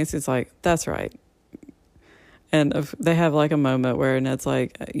 And Nancy's like, that's right. And they have like a moment where Ned's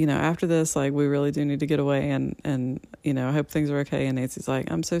like, after this, like, we really do need to get away, and I hope things are okay. And Nancy's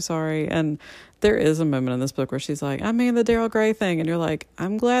like, I'm so sorry. And there is a moment in this book where she's like, I mean, the Daryl Gray thing. And you're like,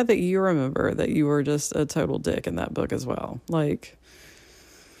 I'm glad that you remember that you were just a total dick in that book as well. Like,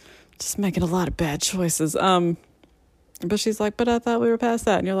 just making a lot of bad choices. But she's like, but I thought we were past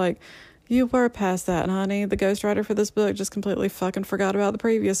that. And you're like, you were past that, honey. The ghostwriter for this book just completely fucking forgot about the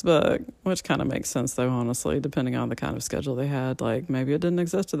previous book, which kind of makes sense, though, honestly, depending on the kind of schedule they had. Like, maybe it didn't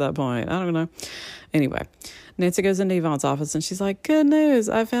exist at that point. I don't know. Anyway, Nancy goes into Yvonne's office, and she's like, good news.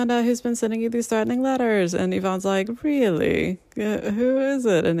 I found out who's been sending you these threatening letters. And Yvonne's like, really? Who is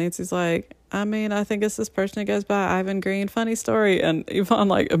it? And Nancy's like, I mean, I think it's this person who goes by Ivan Green. Funny story. And Yvonne,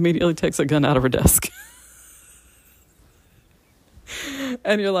 like, immediately takes a gun out of her desk.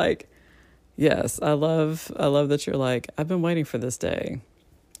 And you're like, yes, I love that you're like, I've been waiting for this day.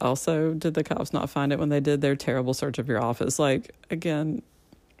 Also, did the cops not find it when they did their terrible search of your office? Like, again,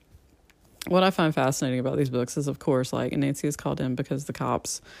 what I find fascinating about these books is, of course, like, Nancy is called in because the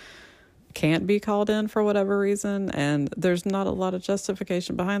cops can't be called in for whatever reason, and there's not a lot of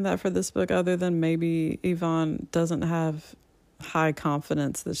justification behind that for this book, other than maybe Yvonne doesn't have high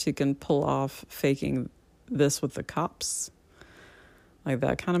confidence that she can pull off faking this with the cops. Like,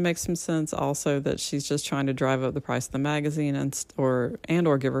 that kind of makes some sense. Also, that she's just trying to drive up the price of the magazine or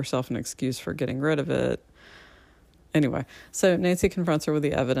give herself an excuse for getting rid of it. Anyway, so Nancy confronts her with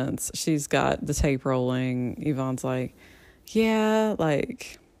the evidence. She's got the tape rolling. Yvonne's like, yeah,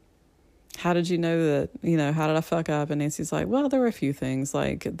 like, how did you know that, how did I fuck up? And Nancy's like, well, there were a few things.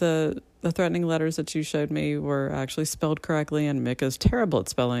 Like, the threatening letters that you showed me were actually spelled correctly, and Mick is terrible at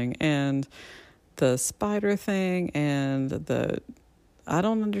spelling. And the spider thing, and I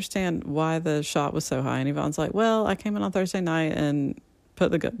don't understand why the shot was so high. And Yvonne's like, well, I came in on Thursday night and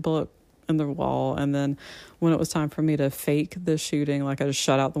put the bullet in the wall. And then when it was time for me to fake the shooting, like, I just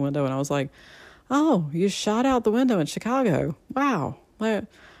shot out the window. And I was like, oh, you shot out the window in Chicago. Wow. I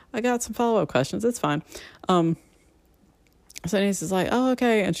got some follow-up questions. It's fine. So Nancy's like, oh,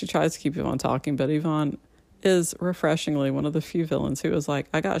 okay. And she tries to keep Yvonne talking. But Yvonne is refreshingly one of the few villains who was like,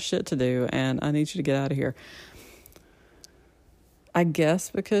 I got shit to do and I need you to get out of here. I guess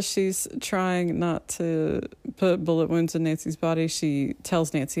because she's trying not to put bullet wounds in Nancy's body, she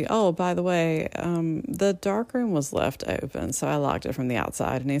tells Nancy, oh, by the way, the dark room was left open, so I locked it from the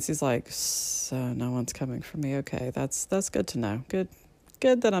outside. And Nancy's like, so no one's coming for me. Okay, that's good to know. Good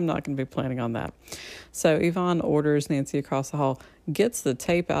that I'm not going to be planning on that. So Yvonne orders Nancy across the hall, gets the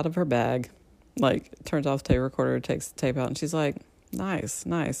tape out of her bag, like turns off the tape recorder, takes the tape out, and she's like, nice.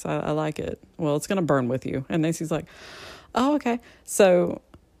 I like it. Well, it's going to burn with you. And Nancy's like, oh, okay. So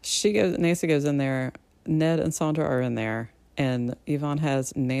Nancy goes in there. Ned and Sandra are in there. And Yvonne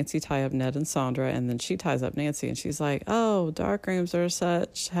has Nancy tie up Ned and Sandra, and then she ties up Nancy, and she's like, oh, dark rooms are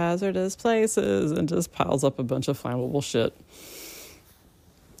such hazardous places, and just piles up a bunch of flammable shit.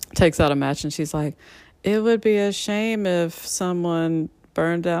 Takes out a match, and she's like, it would be a shame if someone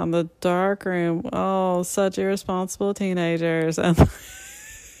burned down the dark room. Oh, such irresponsible teenagers. And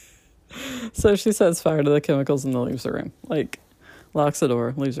so she sets fire to the chemicals and then leaves the room. Like, locks the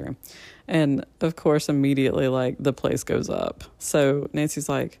door, leaves the room. And, of course, immediately, like, the place goes up. So Nancy's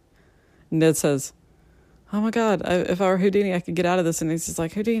like, Ned says, oh, my God, if I were Houdini, I could get out of this. And Nancy's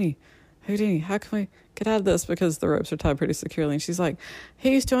like, Houdini, how can we get out of this? Because the ropes are tied pretty securely. And she's like,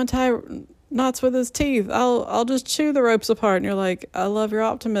 he used to untie knots with his teeth. I'll just chew the ropes apart. And you're like, I love your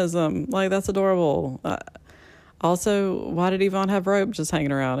optimism. Like, that's adorable. Also, why did Yvonne have rope just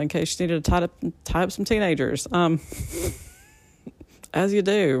hanging around in case she needed to tie up some teenagers? As you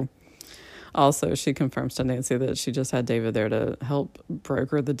do. Also, she confirms to Nancy that she just had David there to help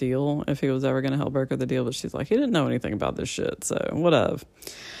broker the deal, if he was ever going to help broker the deal. But she's like, he didn't know anything about this shit, so whatever.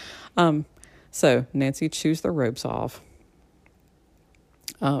 So Nancy chews the ropes off.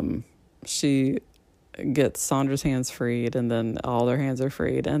 She gets Sandra's hands freed, and then all their hands are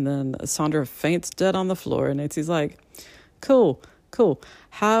freed, and then Sandra faints dead on the floor, and Nancy's like, cool,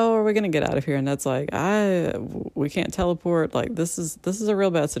 how are we gonna get out of here? And that's like, we can't teleport. Like, this is a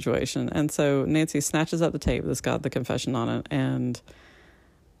real bad situation. And so Nancy snatches up the tape that's got the confession on it, and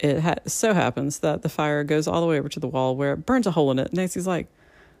it so happens that the fire goes all the way over to the wall where it burns a hole in it. Nancy's like,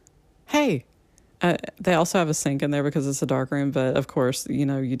 hey, they also have a sink in there because it's a dark room, but of course,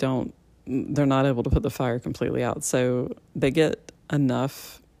 they're not able to put the fire completely out. So they get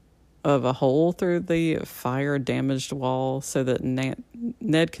enough of a hole through the fire damaged wall so that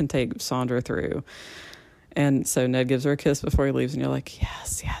Ned can take Sandra through. And so Ned gives her a kiss before he leaves, and you're like,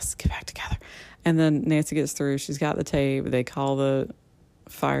 yes, get back together. And then Nancy gets through. She's got the tape. They call the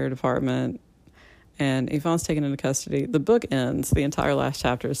fire department, and Yvonne's taken into custody. The book ends. The entire last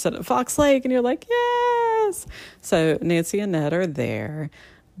chapter is set at Fox Lake, and you're like, yes! So Nancy and Ned are there.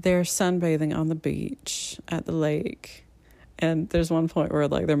 They're sunbathing on the beach at the lake. And there's one point where,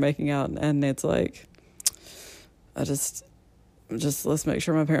 like, they're making out, and Ned's like, I just let's make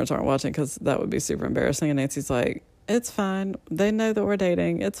sure my parents aren't watching, because that would be super embarrassing. And Nancy's like, it's fine. They know that we're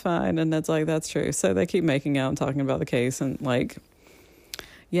dating. It's fine. And Ned's like, that's true. So they keep making out and talking about the case, and, like,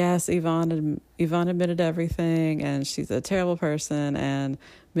 yes, Yvonne admitted everything, and she's a terrible person, and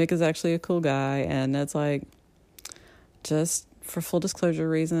Mick is actually a cool guy. And Ned's like, just for full disclosure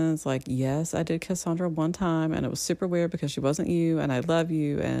reasons, like, yes, I did kiss Sandra one time, and it was super weird because she wasn't you, and I love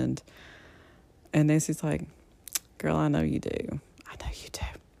you. And Nancy's like, girl, I know you do.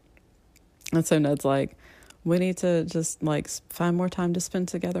 And so Ned's like, we need to just, like, find more time to spend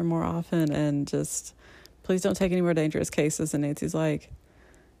together more often, and just please don't take any more dangerous cases. And Nancy's like,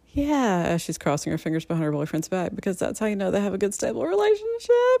 yeah, as she's crossing her fingers behind her boyfriend's back, because that's how you know they have a good, stable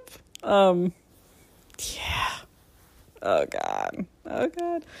relationship. Yeah. Oh,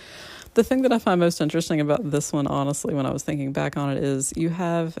 God. The thing that I find most interesting about this one, honestly, when I was thinking back on it, is you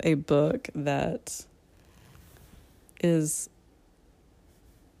have a book that is,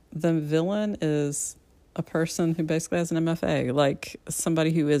 the villain is a person who basically has an MFA, like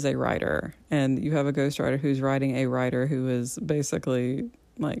somebody who is a writer, and you have a ghostwriter who's writing a writer who is basically,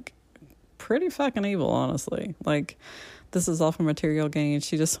 like, pretty fucking evil, honestly. Like, this is all for material gain.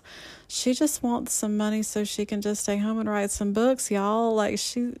 She just wants some money so she can just stay home and write some books, y'all. Like,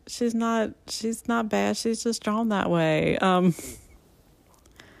 she's not bad. She's just drawn that way.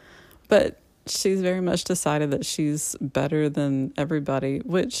 But she's very much decided that she's better than everybody,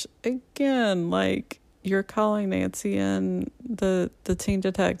 which, again, like, you're calling Nancy in the teen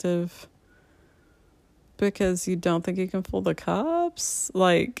detective because you don't think you can fool the cops.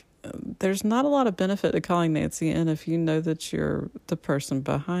 Like, there's not a lot of benefit to calling Nancy in if you know that you're the person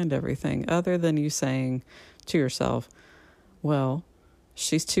behind everything, other than you saying to yourself, well,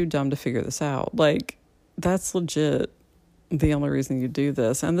 she's too dumb to figure this out. Like, that's legit the only reason you do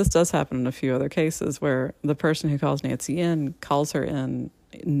this. And this does happen in a few other cases where the person who calls Nancy in calls her in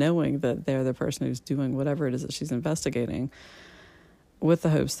knowing that they're the person who's doing whatever it is that she's investigating. with the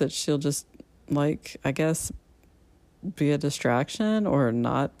hopes that she'll just, like, I guess, be a distraction or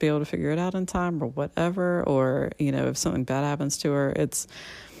not be able to figure it out in time or whatever. Or, you know, if something bad happens to her, it's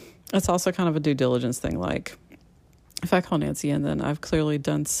also kind of a due diligence thing. Like, if I call Nancy in, then I've clearly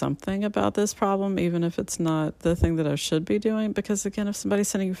done something about this problem, even if it's not the thing that I should be doing. Because again, if somebody's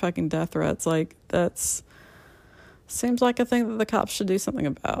sending you fucking death threats, like, that's seems like a thing that the cops should do something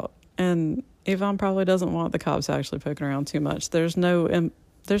about. And Yvonne probably doesn't want the cops actually poking around too much. There's no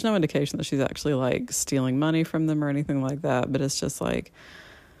indication that she's actually, like, stealing money from them or anything like that. But it's just like,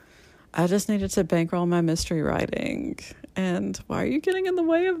 I just needed to bankroll my mystery writing. And why are you getting in the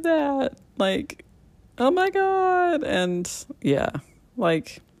way of that? Like, oh my God. And yeah,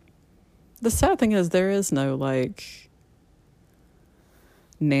 like, the sad thing is there is no, like,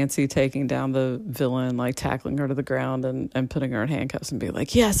 Nancy taking down the villain, like, tackling her to the ground and putting her in handcuffs and be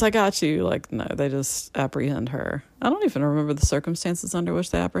like, yes, I got you. Like, no, they just apprehend her. I don't even remember the circumstances under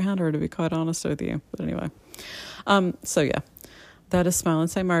which they apprehend her, to be quite honest with you. But anyway, so yeah, that is Smile and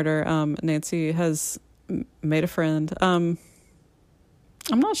Say Murder. Nancy has made a friend. I'm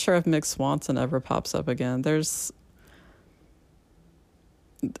not sure if Mick Swanson ever pops up again.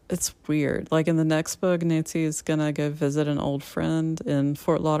 It's weird. Like, in the next book, Nancy is gonna go visit an old friend in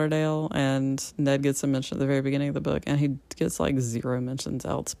Fort Lauderdale, and Ned gets a mention at the very beginning of the book, and he gets, like, 0 mentions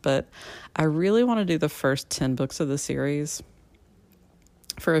else. But I really want to do the first 10 books of the series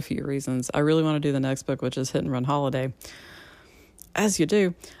for a few reasons. I really want to do the next book, which is Hit and Run Holiday, as you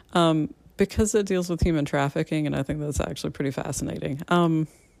do, because it deals with human trafficking, and I think that's actually pretty fascinating.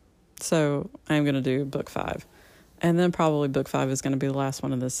 So I'm going to do book 5. And then probably book 5 is going to be the last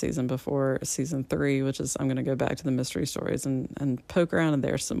one of this season before season 3, which is I'm going to go back to the mystery stories and poke around in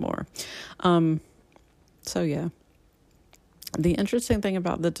there some more. So yeah. The interesting thing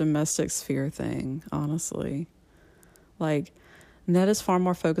about the domestic sphere thing, honestly, like, Ned is far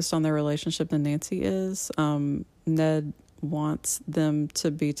more focused on their relationship than Nancy is. Ned wants them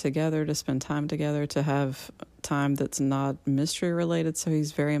to be together, to spend time together, to have time that's not mystery related. So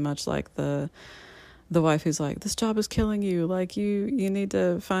he's very much like the wife who's like, this job is killing you. Like, you need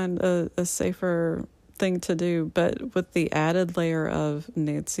to find a safer thing to do. But with the added layer of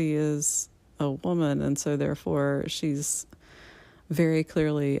Nancy is a woman, and so therefore she's very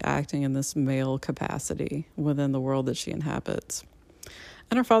clearly acting in this male capacity within the world that she inhabits.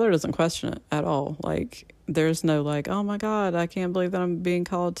 And her father doesn't question it at all. Like, there's no, like, oh my God, I can't believe that I'm being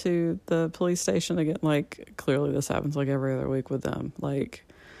called to the police station again. Like, clearly this happens like every other week with them. Like,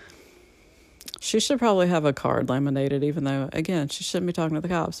 she should probably have a card laminated, even though, again, she shouldn't be talking to the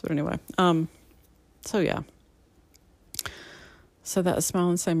cops. But anyway, so yeah. So that's Smile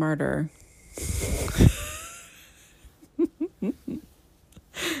and Say Murder.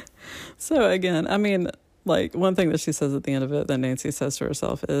 So again, I mean, like, one thing that she says at the end of it that Nancy says to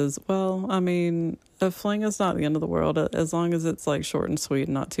herself is, well, I mean, a fling is not the end of the world as long as it's, like, short and sweet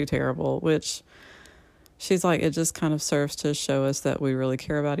and not too terrible, which she's like, it just kind of serves to show us that we really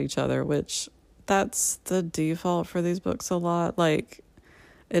care about each other, which that's the default for these books a lot. Like,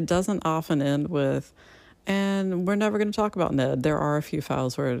 it doesn't often end with, and we're never going to talk about Ned. There are a few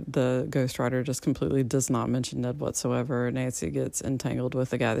files where the ghostwriter just completely does not mention Ned whatsoever. Nancy gets entangled with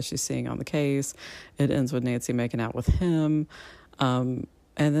the guy that she's seeing on the case. It ends with Nancy making out with him. And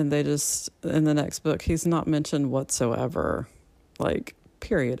then they just, in the next book, he's not mentioned whatsoever. Like,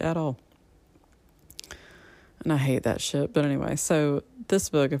 period, at all. And I hate that shit. But anyway, so this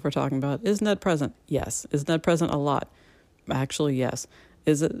book, if we're talking about, is Ned present? Yes. Is Ned present a lot? Actually, yes.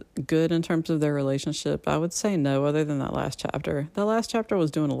 Is it good in terms of their relationship? I would say no, other than that last chapter. The last chapter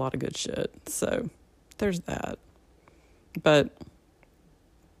was doing a lot of good shit. So there's that. But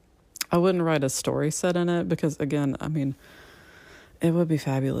I wouldn't write a story set in it because, again, I mean, it would be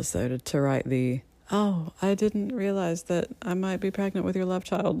fabulous, though, to write the, oh, I didn't realize that I might be pregnant with your love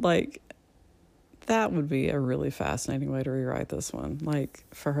child. Like, that would be a really fascinating way to rewrite this one. Like,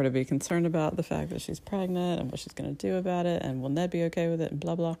 for her to be concerned about the fact that she's pregnant and what she's going to do about it, and will Ned be okay with it, and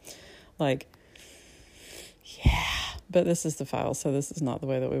blah, blah. Like, yeah. But this is the file, so this is not the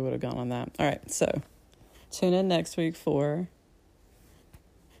way that we would have gone on that. All right, so tune in next week for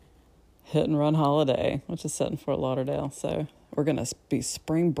Hit and Run Holiday, which is set in Fort Lauderdale. So we're going to be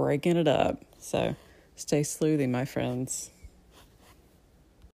spring breaking it up. So stay sleuthy, my friends.